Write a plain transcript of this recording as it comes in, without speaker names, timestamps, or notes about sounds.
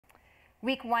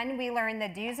Week 1, we learned the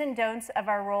do's and don'ts of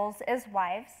our roles as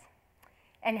wives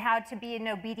and how to be an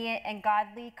obedient and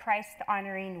godly,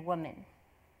 Christ-honoring woman.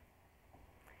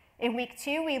 In week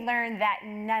 2, we learned that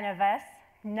none of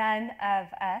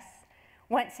us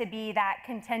want to be that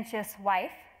contentious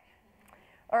wife,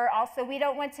 or also we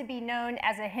don't want to be known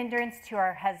as a hindrance to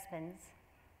our husbands.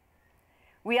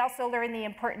 We also learned the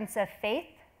importance of faith,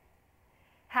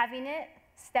 having it,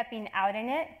 stepping out in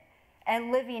it,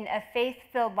 and living a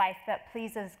faith-filled life that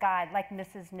pleases God like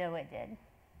Mrs. Noah did.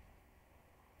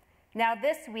 Now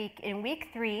this week, in week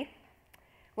 3,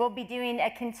 we'll be doing a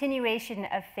continuation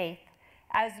of faith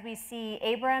as we see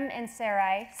Abram and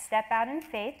Sarai step out in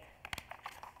faith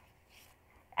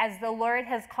as the Lord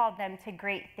has called them to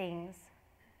great things.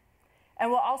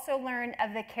 And we'll also learn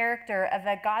of the character of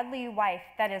a godly wife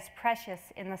that is precious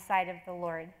in the sight of the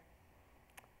Lord.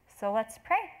 So let's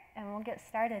pray and we'll get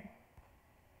started.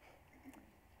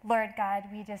 Lord God,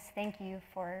 we just thank you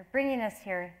for bringing us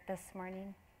here this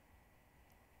morning.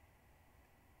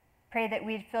 Pray that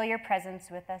we'd feel your presence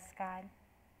with us, God.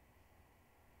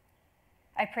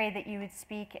 I pray that you would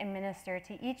speak and minister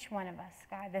to each one of us,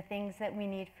 God, the things that we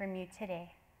need from you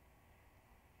today.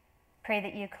 Pray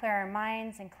that you clear our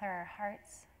minds and clear our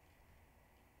hearts.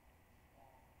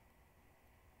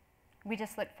 We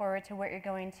just look forward to what you're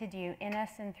going to do in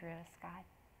us and through us, God.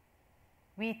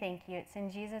 We thank you. It's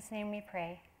in Jesus' name we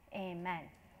pray. Amen.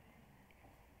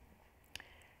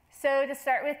 So to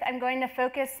start with, I'm going to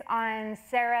focus on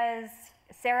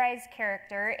Sarai's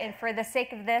character, and for the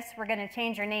sake of this, we're going to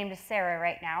change her name to Sarah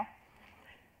right now.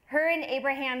 Her and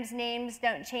Abraham's names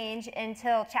don't change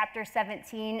until chapter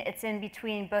 17. It's in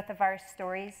between both of our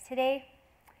stories today.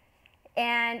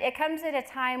 And it comes at a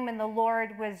time when the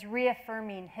Lord was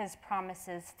reaffirming his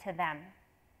promises to them.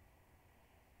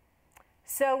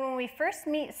 So when we first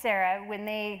meet Sarah, when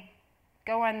they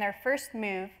go on their first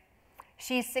move,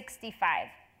 she's 65.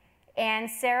 And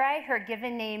Sarai, her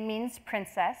given name, means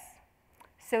princess.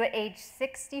 So at age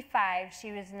 65,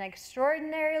 she was an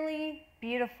extraordinarily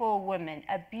beautiful woman,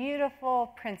 a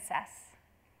beautiful princess.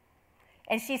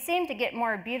 And she seemed to get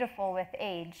more beautiful with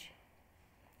age.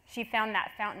 She found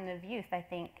that fountain of youth, I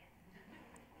think.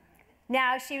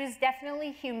 Now, she was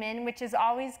definitely human, which is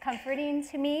always comforting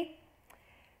to me,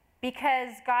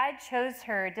 because God chose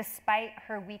her despite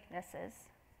her weaknesses.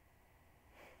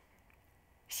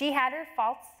 She had her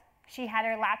faults. She had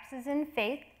her lapses in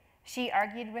faith. She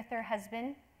argued with her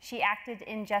husband. She acted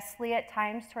unjustly at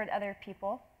times toward other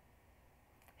people.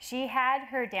 She had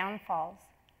her downfalls.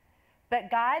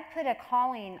 But God put a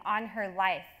calling on her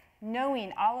life,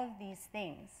 knowing all of these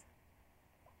things.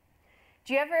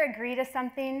 Do you ever agree to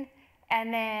something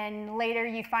and then later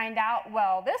you find out,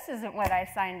 well, this isn't what I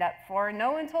signed up for.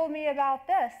 No one told me about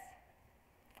this.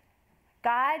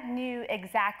 God knew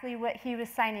exactly what he was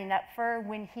signing up for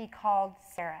when he called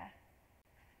Sarah.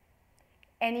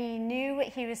 And he knew what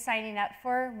he was signing up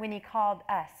for when he called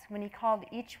us, when he called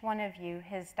each one of you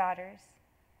his daughters.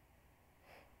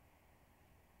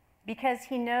 Because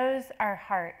he knows our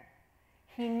heart.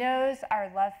 He knows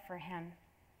our love for him.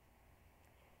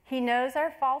 He knows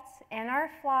our faults and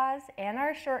our flaws and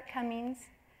our shortcomings,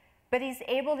 but he's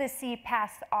able to see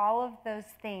past all of those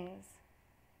things.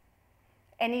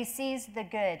 And he sees the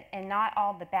good and not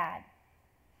all the bad,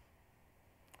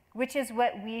 which is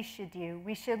what we should do.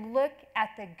 We should look at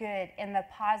the good and the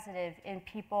positive in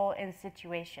people and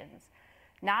situations,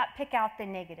 not pick out the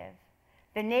negative.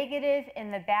 The negative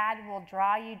and the bad will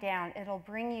draw you down. It'll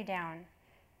bring you down,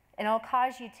 and it'll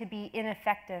cause you to be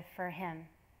ineffective for him.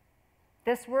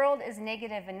 This world is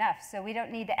negative enough, so we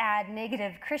don't need to add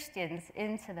negative Christians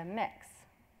into the mix.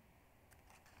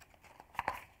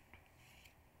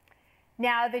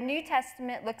 Now, the New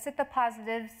Testament looks at the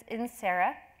positives in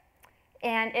Sarah,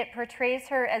 and it portrays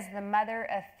her as the mother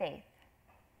of faith.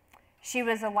 She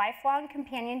was a lifelong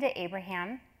companion to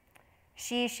Abraham.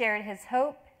 She shared his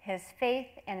hope, his faith,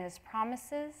 and his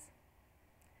promises.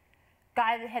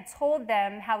 God had told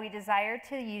them how he desired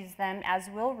to use them, as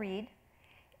we'll read,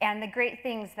 and the great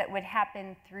things that would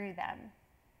happen through them.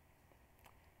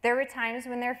 There were times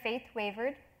when their faith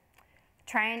wavered,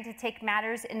 trying to take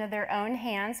matters into their own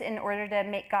hands in order to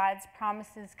make God's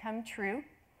promises come true.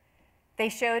 They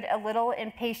showed a little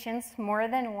impatience more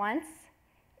than once,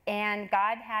 and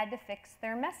God had to fix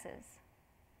their messes.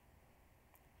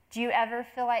 Do you ever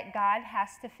feel like God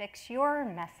has to fix your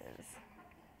messes?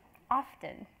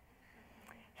 Often.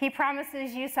 He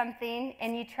promises you something,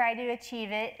 and you try to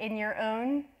achieve it in your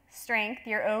own strength,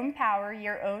 your own power,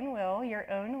 your own will, your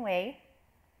own way.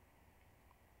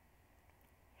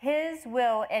 His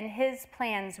will and his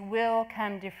plans will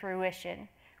come to fruition,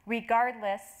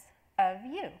 regardless of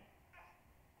you.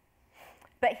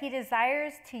 but he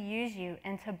desires to use you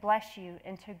and to bless you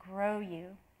and to grow you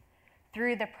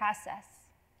through the process.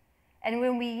 And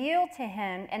when we yield to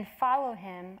him and follow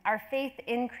him, our faith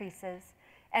increases,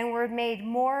 and we're made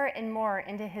more and more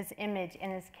into his image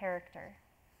and his character.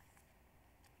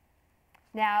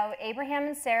 Now, Abraham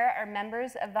and Sarah are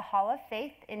members of the Hall of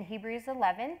Faith in Hebrews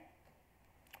 11.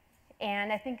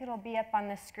 And I think it'll be up on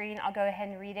the screen. I'll go ahead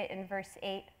and read it in verse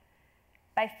 8.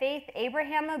 By faith,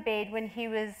 Abraham obeyed when he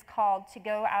was called to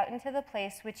go out into the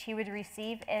place which he would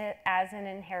receive as an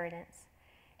inheritance.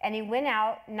 And he went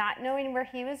out, not knowing where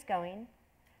he was going.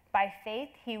 By faith,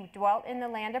 he dwelt in the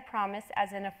land of promise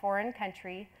as in a foreign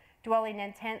country, dwelling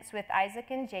in tents with Isaac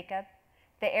and Jacob,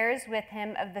 the heirs with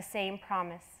him of the same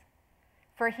promise.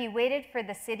 For he waited for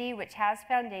the city which has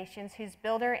foundations, whose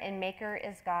builder and maker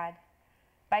is God.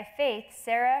 By faith,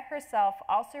 Sarah herself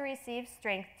also received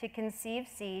strength to conceive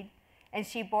seed, and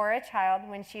she bore a child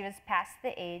when she was past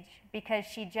the age, because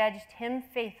she judged him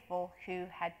faithful who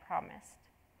had promised.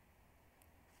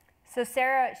 So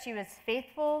Sarah, she was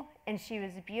faithful and she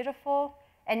was beautiful,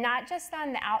 and not just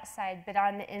on the outside, but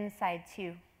on the inside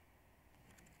too.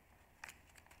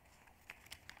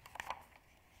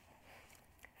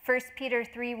 First Peter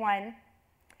 3:1,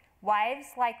 wives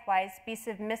likewise be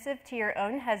submissive to your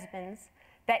own husbands,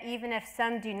 that even if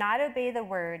some do not obey the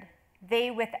word,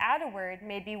 they without a word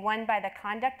may be won by the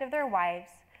conduct of their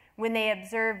wives, when they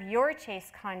observe your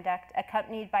chaste conduct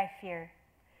accompanied by fear.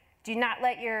 Do not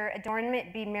let your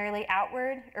adornment be merely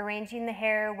outward, arranging the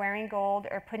hair, wearing gold,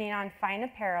 or putting on fine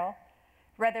apparel.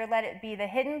 Rather, let it be the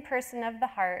hidden person of the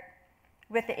heart,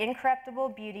 with the incorruptible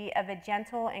beauty of a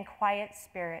gentle and quiet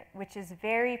spirit, which is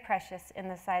very precious in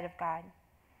the sight of God.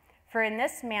 For in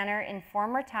this manner, in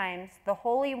former times, the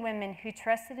holy women who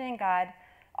trusted in God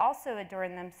also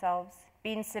adorned themselves,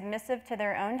 being submissive to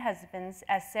their own husbands,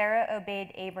 as Sarah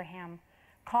obeyed Abraham,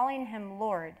 calling him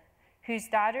Lord, whose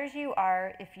daughters you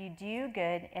are if you do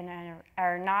good and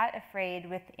are not afraid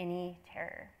with any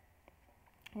terror.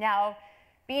 Now,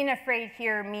 being afraid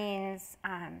here means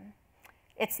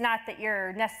it's not that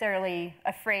you're necessarily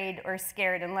afraid or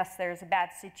scared unless there's a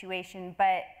bad situation,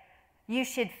 but you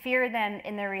should fear them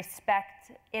in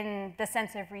the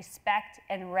sense of respect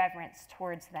and reverence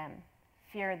towards them.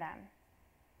 Fear them.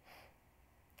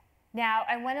 Now,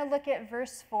 I want to look at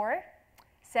verse 4. It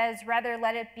says, rather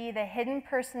let it be the hidden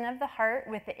person of the heart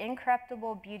with the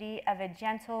incorruptible beauty of a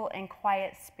gentle and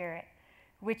quiet spirit,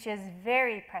 which is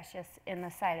very precious in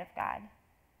the sight of God.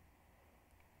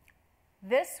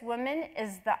 This woman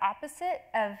is the opposite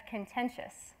of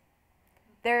contentious.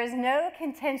 There is no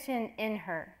contention in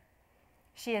her.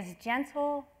 She is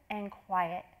gentle and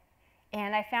quiet.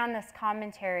 And I found this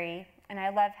commentary, and I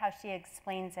love how she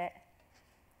explains it.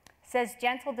 It says,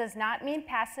 gentle does not mean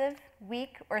passive,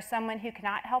 weak, or someone who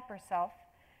cannot help herself.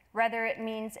 Rather, it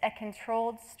means a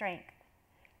controlled strength.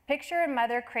 Picture a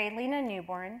mother cradling a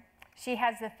newborn. She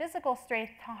has the physical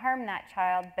strength to harm that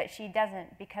child, but she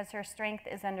doesn't because her strength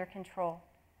is under control.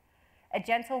 A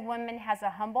gentle woman has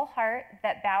a humble heart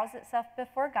that bows itself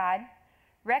before God,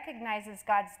 recognizes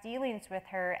God's dealings with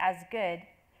her as good,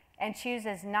 and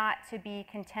chooses not to be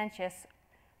contentious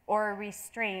or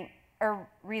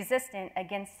resistant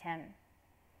against him.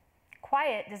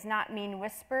 Quiet does not mean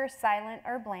whisper, silent,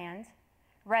 or bland.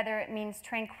 Rather, it means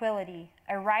tranquility,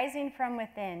 arising from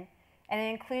within, and it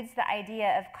includes the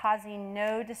idea of causing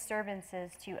no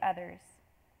disturbances to others.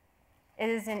 It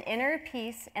is an inner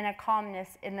peace and a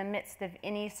calmness in the midst of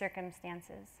any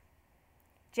circumstances.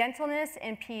 Gentleness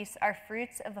and peace are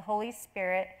fruits of the Holy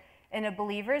Spirit in a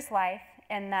believer's life,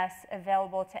 and thus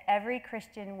available to every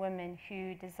Christian woman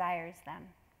who desires them.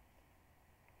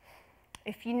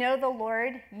 If you know the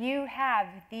Lord, you have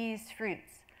these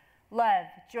fruits: love,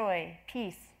 joy,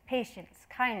 peace, patience,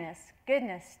 kindness,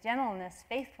 goodness, gentleness,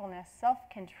 faithfulness,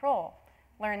 self-control.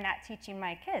 Learned that teaching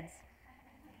my kids.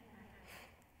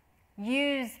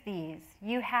 Use these.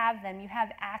 You have them. You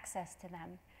have access to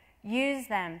them. Use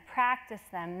them, practice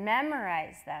them,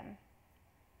 memorize them.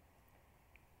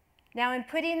 Now, in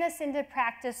putting this into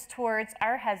practice towards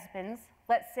our husbands,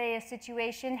 let's say a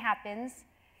situation happens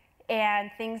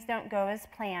and things don't go as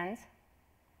planned.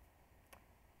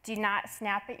 Do not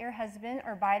snap at your husband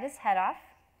or bite his head off.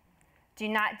 Do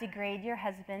not degrade your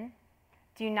husband.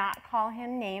 Do not call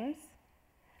him names.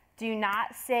 Do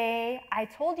not say, I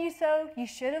told you so, you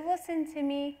should have listened to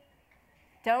me.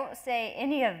 Don't say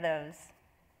any of those.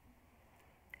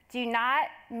 Do not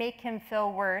make him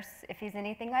feel worse if he's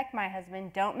anything like my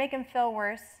husband. Don't make him feel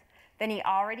worse than he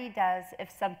already does if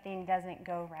something doesn't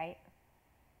go right.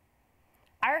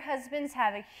 Our husbands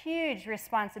have a huge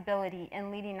responsibility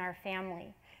in leading our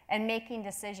family and making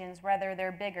decisions, whether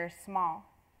they're big or small.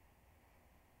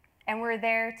 And we're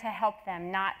there to help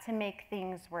them, not to make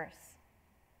things worse.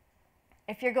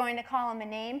 If you're going to call him a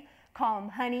name, call him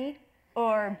honey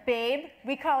or babe.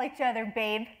 We call each other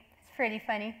babe. It's pretty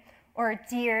funny. Or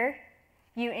dear.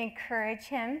 You encourage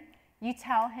him. You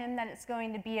tell him that it's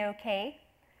going to be okay.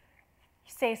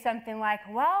 You say something like,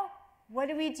 well, what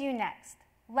do we do next?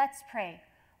 Let's pray.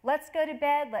 Let's go to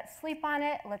bed. Let's sleep on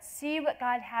it. Let's see what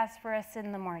God has for us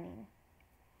in the morning.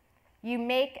 You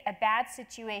make a bad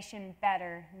situation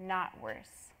better, not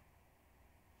worse.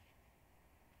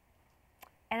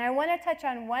 And I want to touch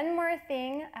on one more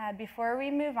thing before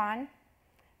we move on.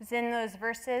 It's in those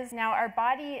verses. Now, our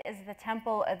body is the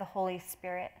temple of the Holy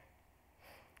Spirit.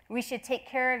 We should take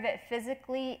care of it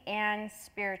physically and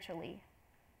spiritually.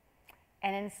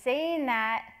 And in saying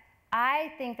that,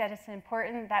 I think that it's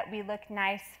important that we look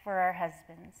nice for our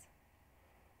husbands,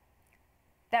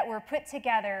 that we're put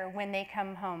together when they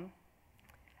come home.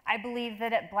 I believe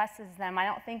that it blesses them. I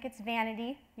don't think it's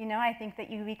vanity. I think that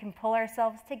we can pull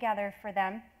ourselves together for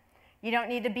them. You don't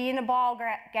need to be in a ball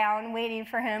gown waiting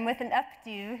for him with an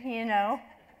updo,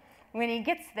 when he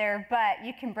gets there. But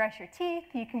you can brush your teeth,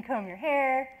 you can comb your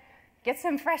hair, get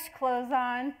some fresh clothes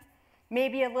on,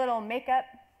 maybe a little makeup.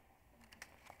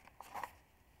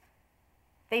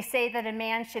 They say that a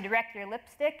man should wreck your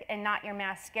lipstick and not your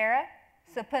mascara.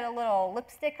 So put a little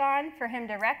lipstick on for him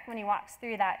to wreck when he walks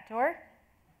through that door.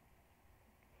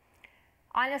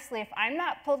 Honestly, if I'm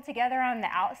not pulled together on the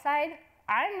outside,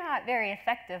 I'm not very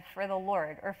effective for the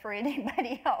Lord or for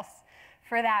anybody else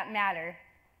for that matter.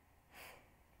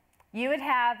 You would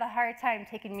have a hard time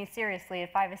taking me seriously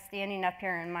if I was standing up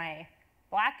here in my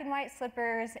black and white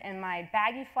slippers and my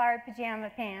baggy flowered pajama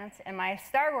pants and my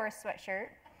Star Wars sweatshirt,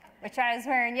 which I was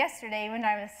wearing yesterday when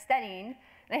I was studying.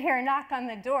 And I hear a knock on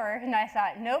the door, and I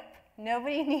thought, nope,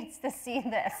 nobody needs to see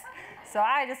this. So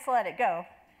I just let it go.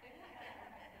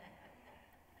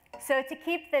 So to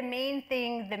keep the main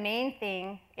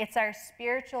thing, it's our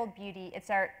spiritual beauty, it's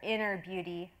our inner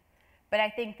beauty. But I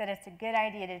think that it's a good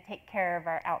idea to take care of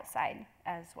our outside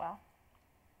as well.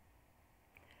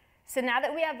 So now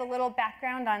that we have a little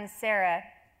background on Sarah,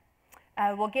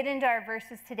 we'll get into our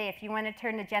verses today. If you want to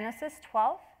turn to Genesis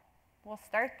 12, we'll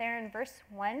start there in verse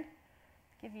 1.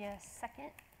 Give you a second.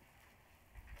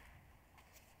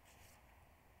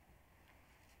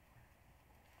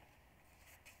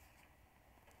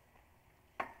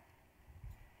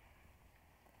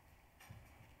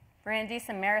 We're going to do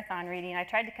some marathon reading. I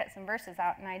tried to cut some verses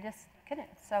out, and I just couldn't.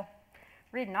 So,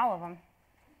 reading all of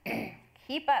them.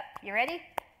 Keep up. You ready?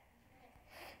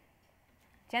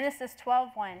 Genesis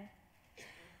 12:1.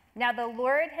 Now the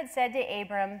Lord had said to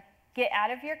Abram, "Get out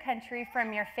of your country,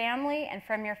 from your family, and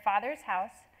from your father's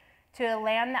house, to a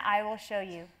land that I will show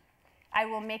you. I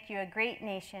will make you a great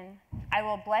nation. I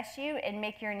will bless you and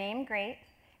make your name great,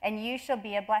 and you shall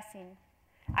be a blessing.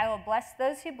 I will bless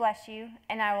those who bless you,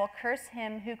 and I will curse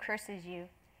him who curses you.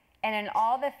 And in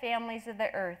all the families of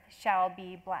the earth shall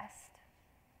be blessed."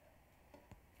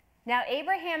 Now,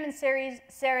 Abraham and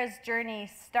Sarah's journey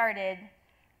started,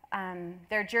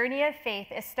 their journey of faith,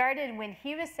 it started when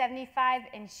he was 75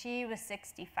 and she was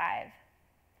 65,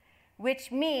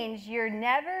 which means you're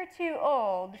never too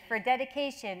old for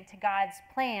dedication to God's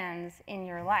plans in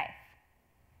your life.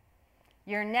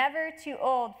 You're never too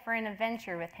old for an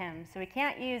adventure with him, so we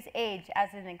can't use age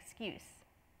as an excuse.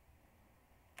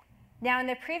 Now, in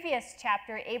the previous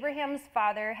chapter, Abraham's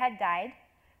father had died.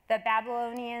 The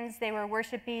Babylonians, they were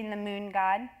worshiping the moon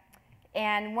god.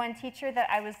 And one teacher that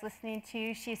I was listening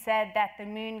to, she said that the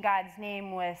moon god's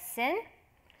name was Sin.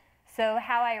 So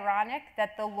how ironic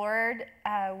that the Lord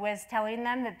was telling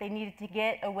them that they needed to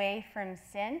get away from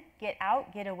sin, get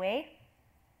out, get away.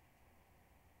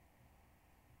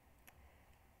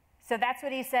 So that's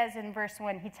what he says in verse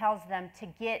 1. He tells them to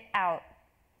get out.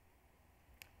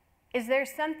 Is there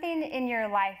something in your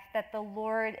life that the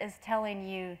Lord is telling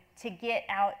you to get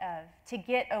out of, to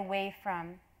get away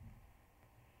from?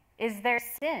 Is there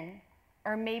sin?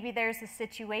 Or maybe there's a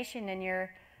situation in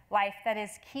your life that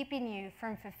is keeping you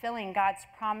from fulfilling God's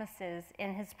promises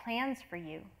and his plans for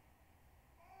you?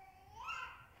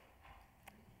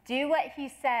 Do what he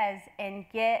says and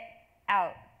get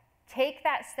out. Take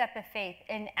that step of faith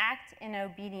and act in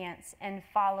obedience and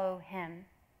follow him.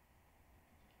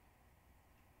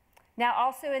 Now,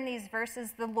 also in these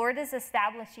verses, the Lord is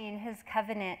establishing his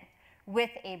covenant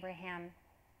with Abraham.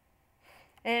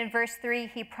 And in verse 3,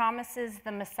 he promises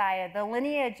the Messiah. The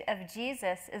lineage of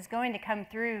Jesus is going to come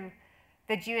through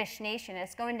the Jewish nation.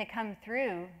 It's going to come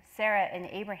through Sarah and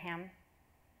Abraham.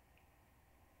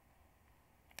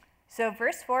 So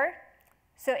verse 4,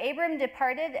 so Abram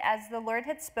departed as the Lord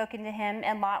had spoken to him,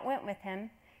 and Lot went with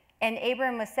him. And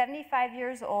Abram was 75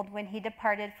 years old when he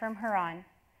departed from Haran.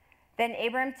 Then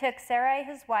Abram took Sarai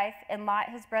his wife, and Lot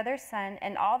his brother's son,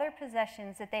 and all their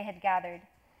possessions that they had gathered,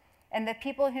 and the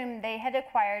people whom they had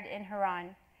acquired in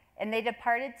Haran, and they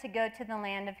departed to go to the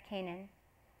land of Canaan.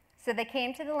 So they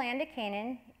came to the land of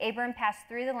Canaan. Abram passed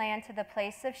through the land to the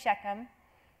place of Shechem,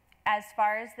 as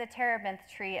far as the terebinth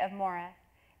tree of Moreh,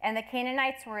 and the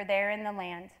Canaanites were there in the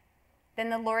land. Then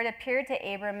the Lord appeared to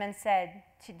Abram and said,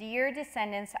 "To your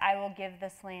descendants I will give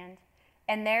this land."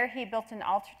 And there he built an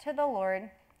altar to the Lord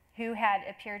who had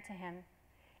appeared to him.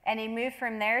 And he moved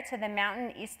from there to the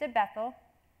mountain east of Bethel,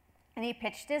 and he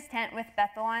pitched his tent with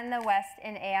Bethel on the west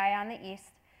and Ai on the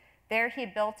east. There he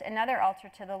built another altar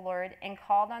to the Lord and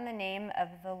called on the name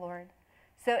of the Lord.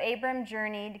 So Abram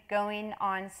journeyed, going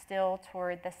on still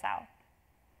toward the south.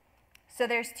 So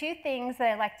there's two things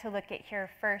that I'd like to look at here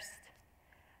first.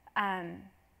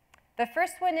 The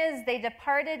first one is they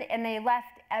departed and they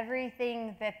left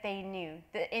everything that they knew.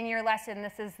 In your lesson,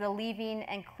 this is the leaving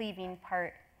and cleaving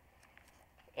part.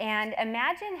 And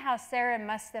imagine how Sarah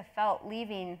must have felt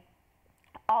leaving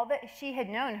all that she had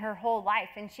known her whole life.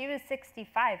 And she was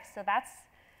 65, so that's,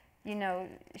 you know,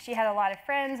 she had a lot of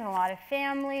friends and a lot of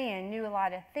family and knew a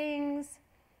lot of things.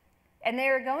 And they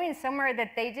were going somewhere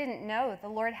that they didn't know. The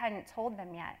Lord hadn't told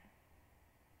them yet.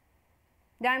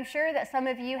 Now, I'm sure that some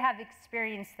of you have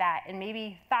experienced that, and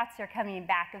maybe thoughts are coming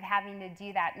back of having to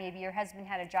do that. Maybe your husband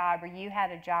had a job, or you had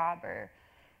a job, or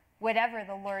whatever.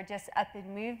 The Lord just up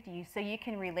and moved you, so you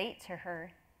can relate to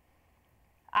her.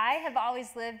 I have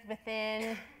always lived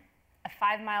within a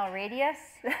 5-mile radius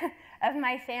of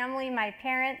my family, my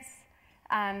parents.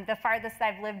 The farthest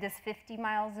I've lived is 50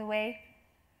 miles away.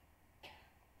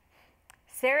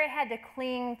 Sarah had to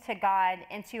cling to God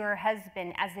and to her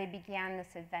husband as they began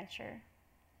this adventure.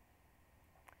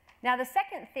 Now, the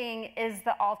second thing is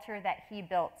the altar that he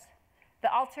built.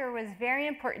 The altar was very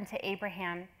important to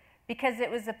Abraham because it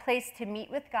was a place to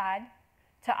meet with God,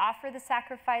 to offer the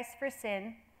sacrifice for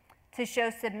sin, to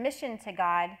show submission to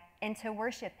God, and to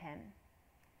worship him.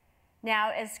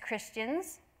 Now, as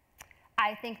Christians,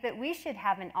 I think that we should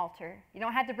have an altar. You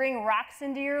don't have to bring rocks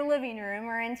into your living room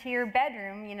or into your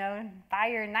bedroom, you know, by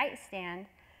your nightstand.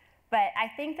 But I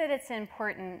think that it's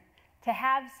important to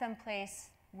have some place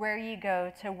where you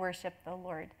go to worship the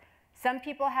Lord. Some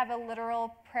people have a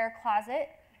literal prayer closet.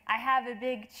 I have a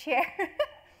big chair.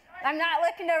 I'm not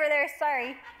looking over there,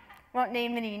 sorry. Won't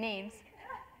name any names.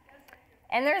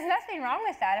 And there's nothing wrong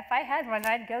with that. If I had one,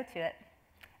 I'd go to it.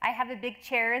 I have a big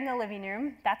chair in the living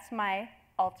room. That's my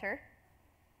altar.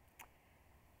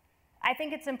 I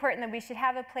think it's important that we should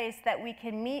have a place that we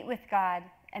can meet with God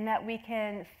and that we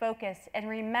can focus and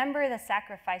remember the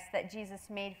sacrifice that Jesus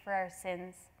made for our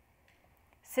sins.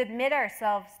 Submit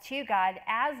ourselves to God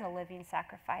as a living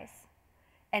sacrifice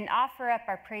and offer up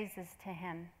our praises to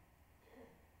him.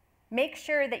 Make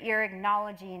sure that you're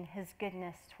acknowledging his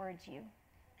goodness towards you.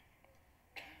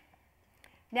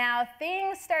 Now,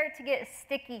 things start to get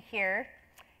sticky here,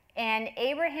 and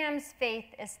Abraham's faith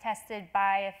is tested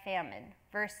by a famine.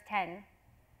 Verse 10.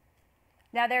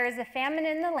 Now there is a famine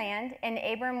in the land, and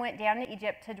Abram went down to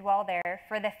Egypt to dwell there,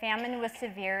 for the famine was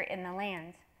severe in the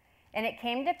land. And it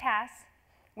came to pass,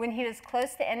 when he was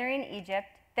close to entering Egypt,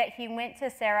 that he went to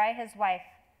Sarai his wife.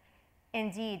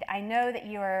 Indeed, I know that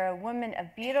you are a woman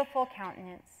of beautiful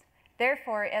countenance.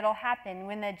 Therefore it'll happen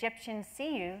when the Egyptians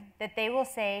see you, that they will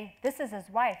say, "This is his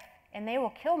wife," and they will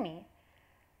kill me.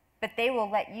 But they will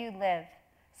let you live.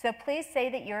 So please say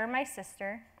that you are my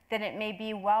sister, that it may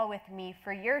be well with me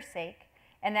for your sake,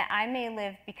 and that I may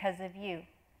live because of you.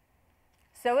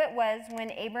 So it was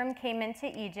when Abram came into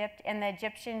Egypt, and the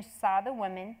Egyptians saw the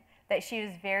woman, that she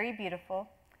was very beautiful.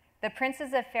 The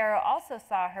princes of Pharaoh also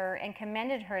saw her and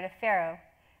commended her to Pharaoh,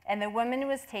 and the woman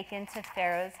was taken to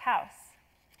Pharaoh's house.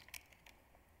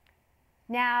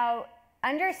 Now,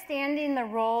 understanding the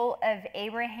role of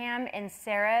Abraham and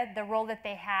Sarah, the role that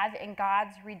they have in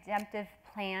God's redemptive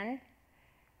plan,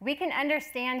 we can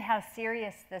understand how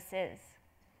serious this is.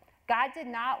 God did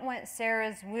not want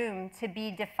Sarah's womb to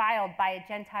be defiled by a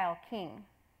Gentile king,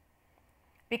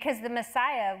 because the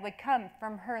Messiah would come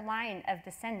from her line of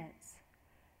descendants.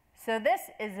 So this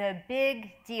is a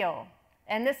big deal.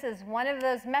 And this is one of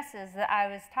those messes that I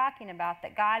was talking about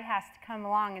that God has to come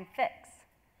along and fix.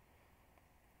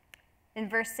 In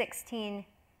verse 16,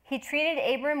 he treated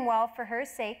Abram well for her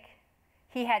sake.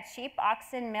 He had sheep,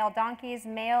 oxen, male donkeys,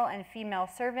 male and female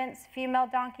servants, female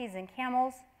donkeys and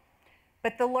camels.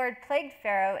 But the Lord plagued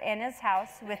Pharaoh and his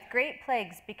house with great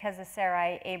plagues because of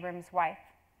Sarai, Abram's wife.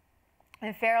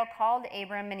 And Pharaoh called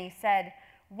Abram, and he said,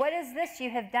 "What is this you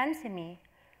have done to me?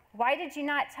 Why did you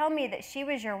not tell me that she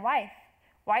was your wife?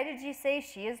 Why did you say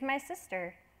she is my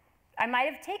sister? I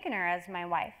might have taken her as my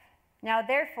wife. Now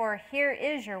therefore, here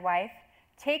is your wife.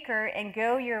 Take her and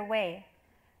go your way."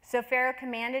 So Pharaoh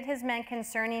commanded his men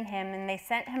concerning him, and they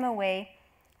sent him away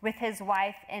with his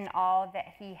wife and all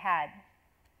that he had.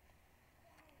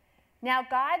 Now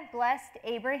God blessed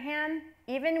Abraham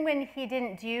even when he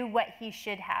didn't do what he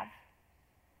should have.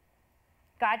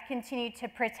 God continued to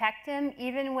protect him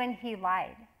even when he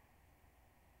lied.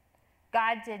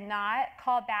 God did not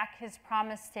call back his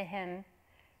promise to him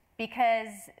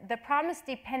because the promise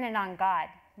depended on God,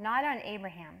 not on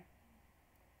Abraham.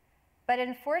 But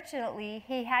unfortunately,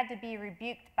 he had to be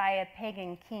rebuked by a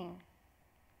pagan king.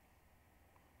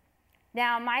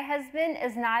 Now, my husband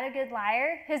is not a good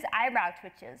liar. His eyebrow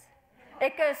twitches.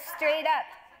 It goes straight up,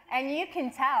 and you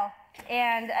can tell.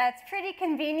 And it's pretty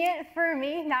convenient for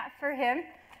me, not for him.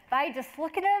 But I just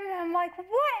look at him, and I'm like,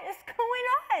 what is going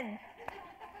on?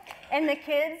 And the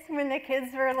kids, when the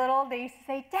kids were little, they used to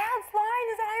say, "Dad's lying,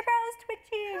 his eyebrow's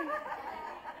twitching."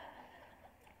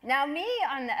 Now me,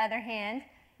 on the other hand,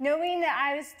 knowing that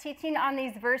I was teaching on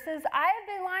these verses, I have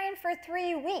been lying for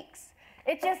 3 weeks.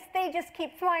 They just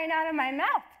keep flying out of my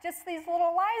mouth, just these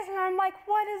little lies, and I'm like,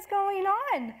 what is going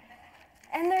on?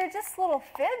 And they're just little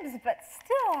fibs, but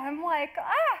still, I'm like,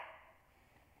 ah.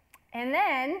 And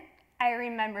then I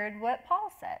remembered what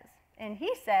Paul says, and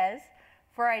he says,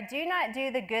 "For I do not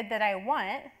do the good that I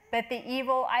want, but the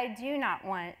evil I do not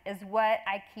want is what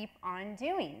I keep on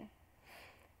doing.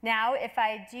 Now, if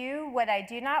I do what I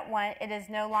do not want, it is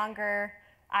no longer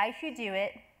I who do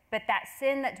it, but that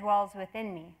sin that dwells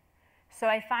within me. So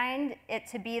I find it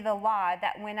to be the law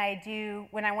that when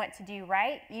I want to do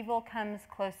right, evil comes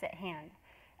close at hand."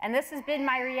 And this has been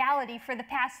my reality for the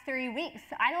past 3 weeks.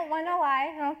 I don't want to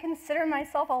lie. I don't consider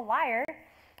myself a liar.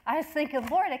 I was thinking,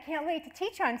 Lord, I can't wait to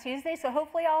teach on Tuesday, so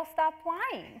hopefully I'll stop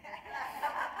lying.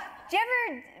 Do you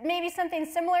ever maybe something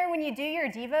similar when you do your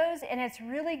devos and it's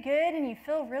really good and you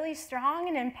feel really strong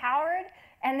and empowered,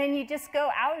 and then you just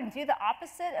go out and do the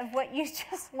opposite of what you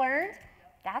just learned?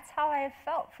 That's how I have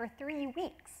felt for 3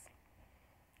 weeks.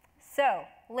 So,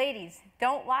 ladies,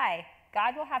 don't lie.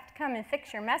 God will have to come and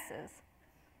fix your messes.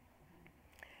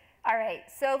 All right,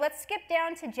 so let's skip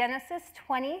down to Genesis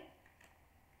 20.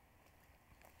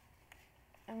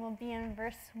 And we'll be in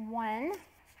verse 1.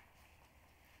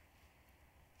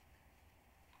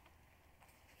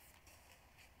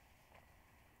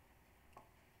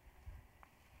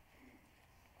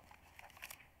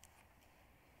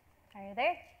 Are you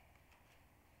there?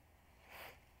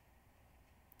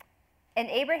 "And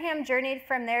Abraham journeyed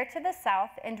from there to the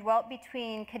south and dwelt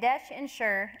between Kadesh and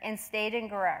Shur and stayed in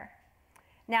Gerar.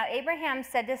 Now Abraham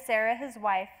said to Sarah his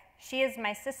wife, 'She is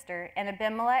my sister,' and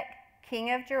Abimelech,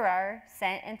 king of Gerar,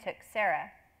 sent and took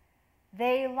Sarah."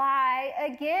 They lie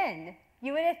again.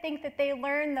 You would think that they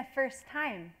learned the first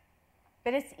time.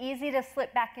 But it's easy to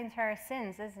slip back into our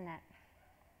sins, isn't it?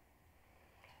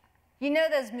 You know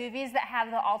those movies that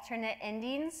have the alternate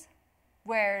endings?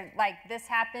 Where, like, this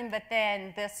happened, but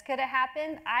then this could have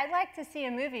happened? I'd like to see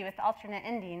a movie with alternate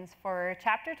endings for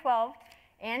chapter 12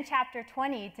 and chapter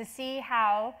 20 to see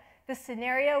how the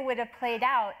scenario would have played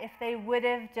out if they would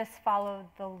have just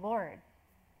followed the Lord.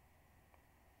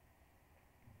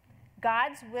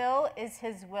 God's will is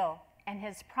his will, and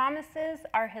his promises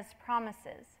are his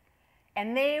promises,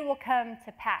 and they will come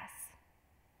to pass.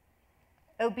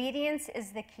 Obedience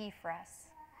is the key for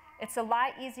us. It's a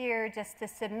lot easier just to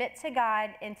submit to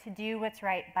God and to do what's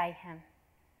right by him.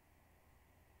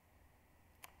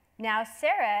 Now,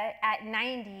 Sarah, at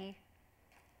 90,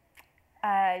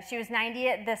 she was 90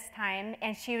 at this time,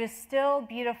 and she was still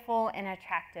beautiful and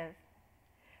attractive.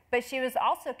 But she was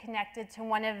also connected to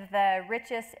one of the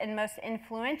richest and most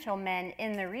influential men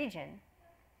in the region.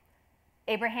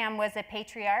 Abraham was a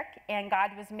patriarch, and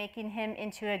God was making him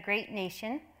into a great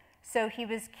nation, so he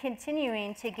was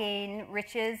continuing to gain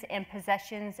riches and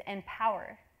possessions and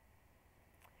power.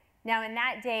 Now, in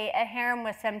that day, a harem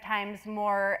was sometimes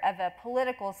more of a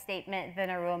political statement than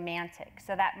a romantic,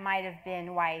 so that might have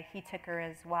been why he took her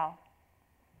as well.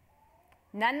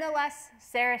 Nonetheless,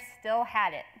 Sarah still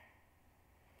had it.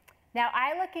 Now,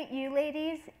 I look at you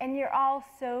ladies, and you're all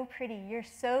so pretty. You're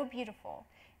so beautiful,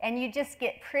 and you just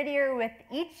get prettier with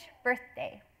each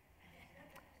birthday.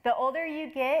 The older you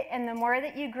get and the more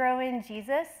that you grow in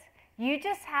Jesus, you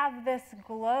just have this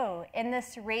glow and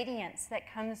this radiance that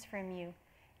comes from you.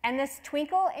 And this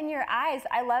twinkle in your eyes.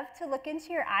 I love to look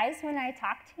into your eyes when I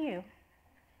talk to you.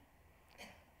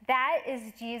 That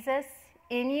is Jesus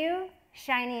in you,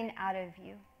 shining out of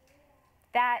you.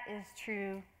 That is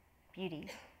true beauty.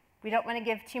 We don't want to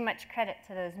give too much credit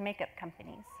to those makeup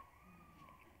companies.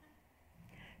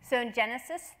 So in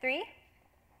Genesis 3,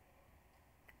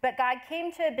 But God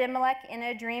came to Abimelech in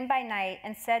a dream by night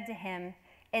and said to him,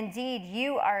 "Indeed,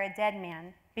 you are a dead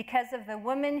man, because of the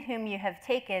woman whom you have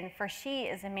taken, for she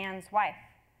is a man's wife."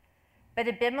 But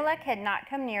Abimelech had not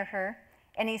come near her,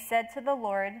 and he said to the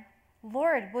Lord,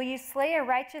 "Lord, will you slay a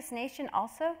righteous nation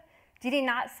also? Did he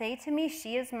not say to me,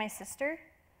 'She is my sister'?"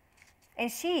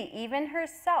 And she, even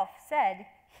herself, said,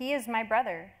 "He is my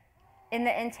brother. In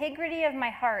the integrity of my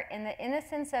heart, in the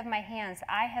innocence of my hands,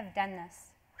 I have done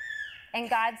this." And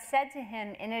God said to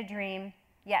him in a dream,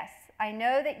 "Yes, I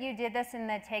know that you did this in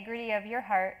the integrity of your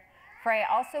heart, for I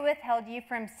also withheld you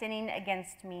from sinning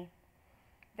against me.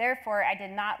 Therefore, I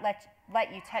did not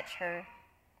let you touch her.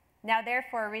 Now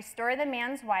therefore, restore the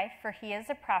man's wife, for he is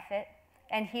a prophet,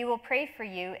 and he will pray for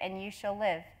you, and you shall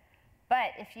live.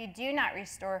 But if you do not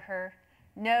restore her,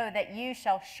 know that you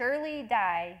shall surely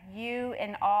die, you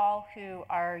and all who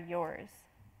are yours."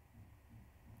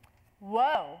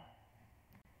 Whoa.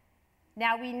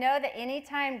 Now we know that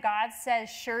anytime God says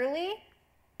surely,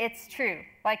 it's true,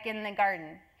 like in the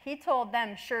garden. He told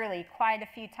them surely quite a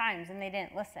few times, and they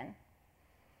didn't listen.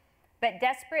 But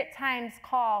desperate times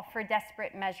call for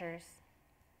desperate measures.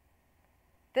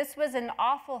 This was an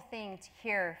awful thing to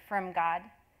hear from God,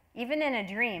 even in a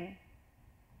dream.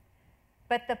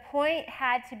 But the point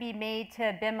had to be made to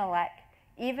Abimelech,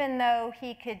 even though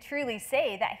he could truly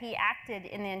say that he acted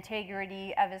in the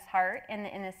integrity of his heart and the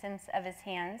innocence of his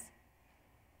hands.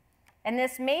 And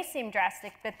this may seem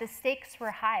drastic, but the stakes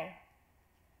were high.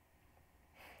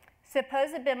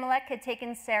 Suppose Abimelech had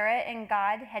taken Sarah and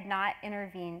God had not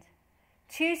intervened.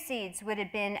 2 seeds would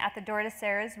have been at the door to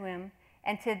Sarah's womb,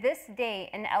 and to this day,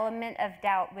 an element of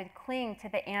doubt would cling to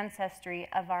the ancestry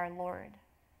of our Lord.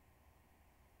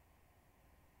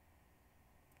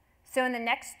 So in the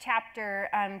next chapter,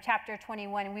 chapter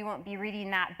 21, we won't be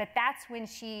reading that, but that's when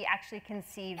she actually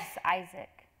conceives Isaac.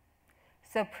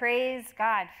 So praise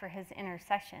God for his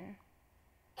intercession.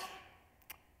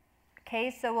 Okay,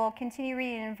 so we'll continue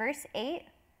reading in verse 8.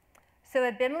 So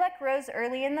Abimelech rose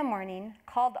early in the morning,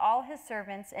 called all his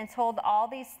servants, and told all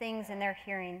these things in their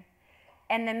hearing.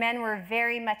 And the men were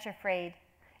very much afraid.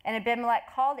 And Abimelech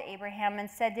called Abraham and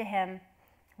said to him,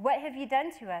 "What have you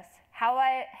done to us? How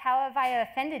have I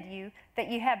offended you that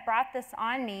you have brought this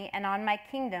on me and on my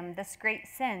kingdom, this great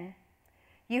sin?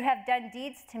 You have done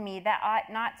deeds to me that ought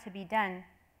not to be done."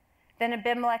 Then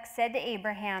Abimelech said to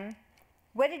Abraham,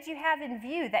 "What did you have in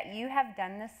view that you have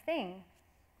done this thing?"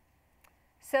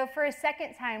 So for a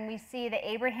second time, we see that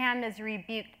Abraham is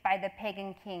rebuked by the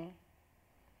pagan king.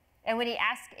 And when he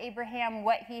asked Abraham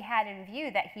what he had in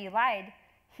view that he lied,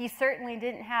 he certainly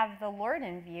didn't have the Lord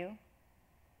in view.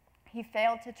 He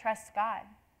failed to trust God.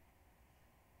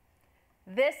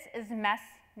 This is mess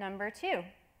number 2.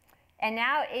 And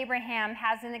now Abraham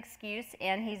has an excuse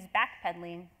and he's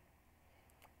backpedaling.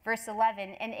 Verse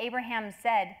 11, and Abraham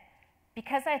said,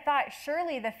 "Because I thought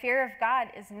surely the fear of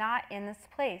God is not in this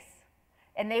place,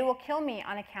 and they will kill me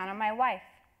on account of my wife.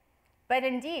 But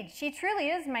indeed, she truly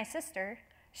is my sister.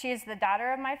 She is the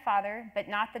daughter of my father, but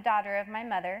not the daughter of my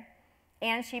mother,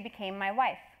 and she became my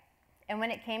wife. And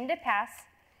when it came to pass,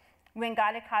 when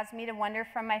God had caused me to wander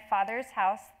from my father's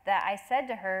house, that I said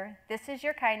to her, 'This is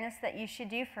your kindness that you should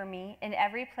do for me. In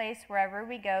every place wherever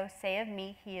we go, say of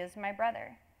me, he is my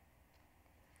brother.'"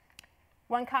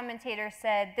 One commentator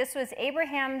said, this was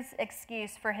Abraham's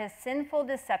excuse for his sinful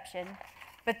deception,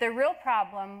 but the real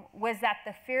problem was that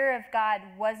the fear of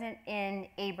God wasn't in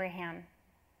Abraham.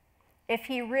 If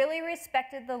he really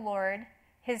respected the Lord,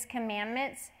 his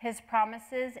commandments, his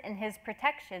promises, and his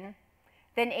protection,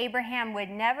 then Abraham would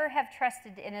never have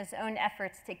trusted in his own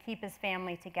efforts to keep his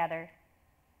family together.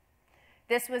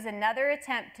 This was another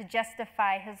attempt to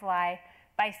justify his lie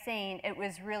by saying it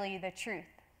was really the truth.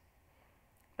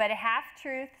 But a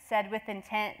half-truth said with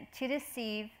intent to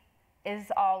deceive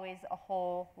is always a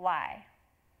whole lie.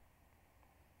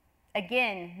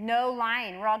 Again, no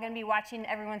lying. We're all going to be watching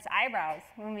everyone's eyebrows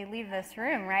when we leave this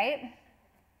room, right?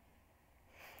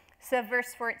 So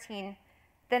verse 14,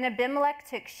 then Abimelech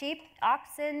took sheep,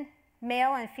 oxen,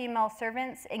 male and female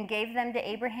servants, and gave them to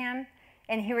Abraham,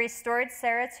 and he restored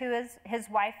Sarah to his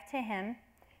wife to him.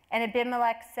 And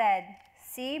Abimelech said,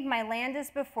 "See, my land is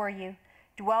before you.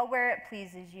 Dwell where it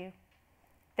pleases you."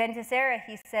 Then to Sarah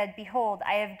he said, "Behold,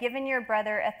 I have given your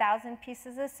brother 1,000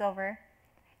 pieces of silver.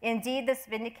 Indeed, this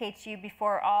vindicates you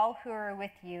before all who are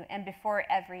with you and before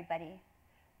everybody."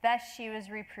 Thus she was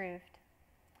reproved.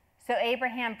 So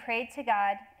Abraham prayed to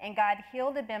God, and God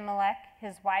healed Abimelech,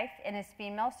 his wife, and his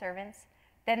female servants.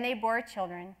 Then they bore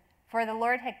children, for the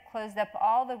Lord had closed up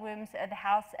all the wombs of the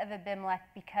house of Abimelech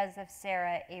because of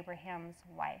Sarah, Abraham's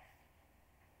wife.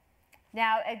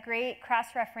 Now, a great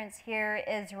cross-reference here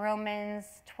is Romans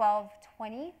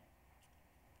 12:20.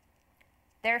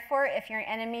 Therefore, if your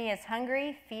enemy is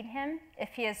hungry, feed him. If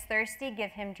he is thirsty,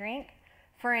 give him drink.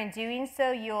 For in doing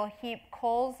so, you will heap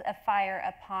coals of fire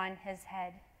upon his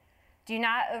head. Do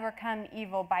not overcome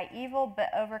evil by evil,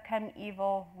 but overcome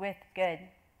evil with good.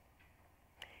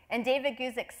 And David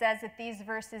Guzik says that these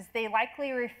verses, they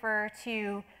likely refer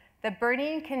to the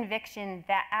burning conviction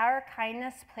that our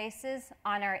kindness places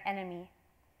on our enemy.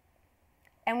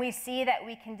 And we see that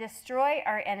we can destroy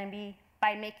our enemy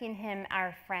by making him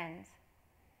our friend.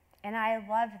 And I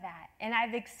love that. And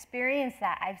I've experienced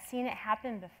that. I've seen it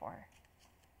happen before.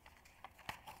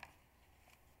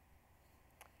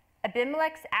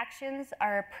 Abimelech's actions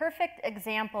are a perfect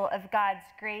example of God's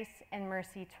grace and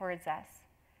mercy towards us.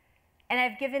 And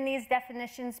I've given these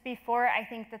definitions before. I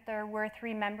think that they're worth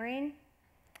remembering.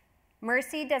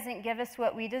 Mercy doesn't give us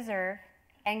what we deserve,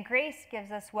 and grace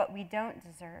gives us what we don't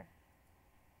deserve.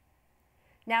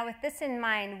 Now, with this in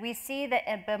mind, we see that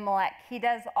Abimelech, he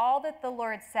does all that the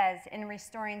Lord says in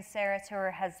restoring Sarah to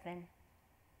her husband.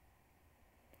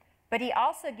 But he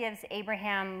also gives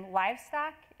Abraham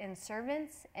livestock and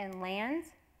servants and land.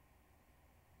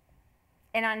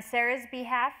 And on Sarah's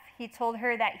behalf, he told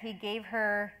her that he gave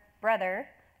her brother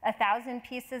 1,000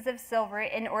 pieces of silver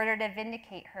in order to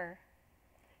vindicate her,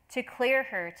 to clear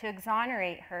her, to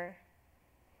exonerate her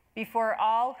before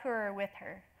all who are with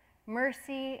her.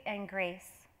 Mercy and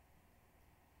grace.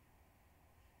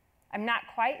 I'm not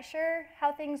quite sure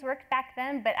how things worked back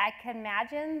then, but I can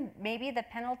imagine maybe the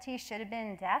penalty should have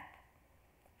been death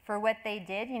for what they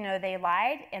did. You know, they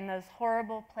lied, and those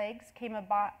horrible plagues came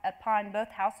upon both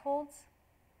households.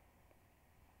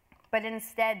 But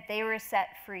instead, they were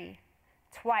set free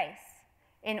twice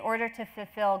in order to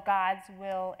fulfill God's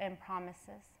will and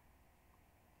promises.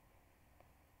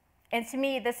 And to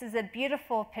me, this is a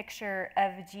beautiful picture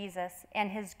of Jesus and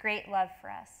his great love for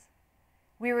us.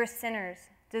 We were sinners,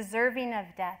 deserving of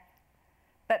death,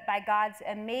 but by God's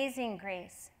amazing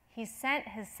grace, he sent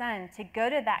his son to go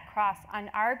to that cross on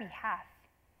our behalf,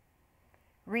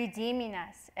 redeeming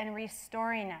us and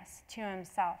restoring us to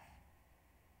himself,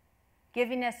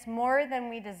 giving us more than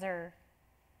we deserve,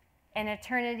 an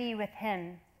eternity with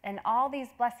him, and all these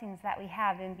blessings that we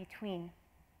have in between.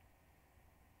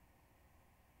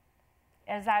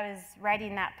 As I was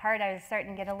writing that part, I was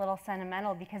starting to get a little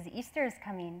sentimental because Easter is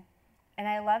coming, and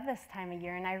I love this time of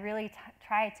year, and I really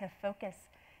try to focus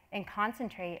and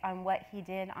concentrate on what he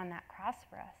did on that cross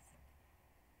for us.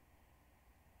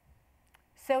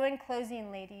 So in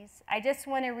closing, ladies, I just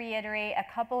want to reiterate a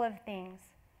couple of things.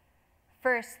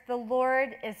 First, the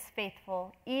Lord is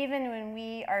faithful, even when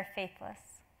we are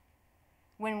faithless.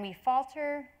 When we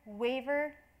falter,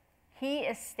 waver, he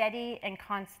is steady and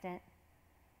constant.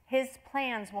 His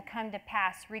plans will come to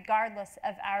pass regardless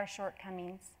of our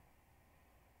shortcomings.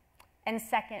 And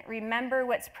second, remember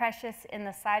what's precious in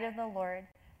the sight of the Lord,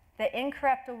 the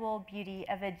incorruptible beauty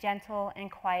of a gentle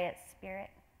and quiet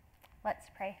spirit. Let's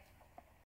pray.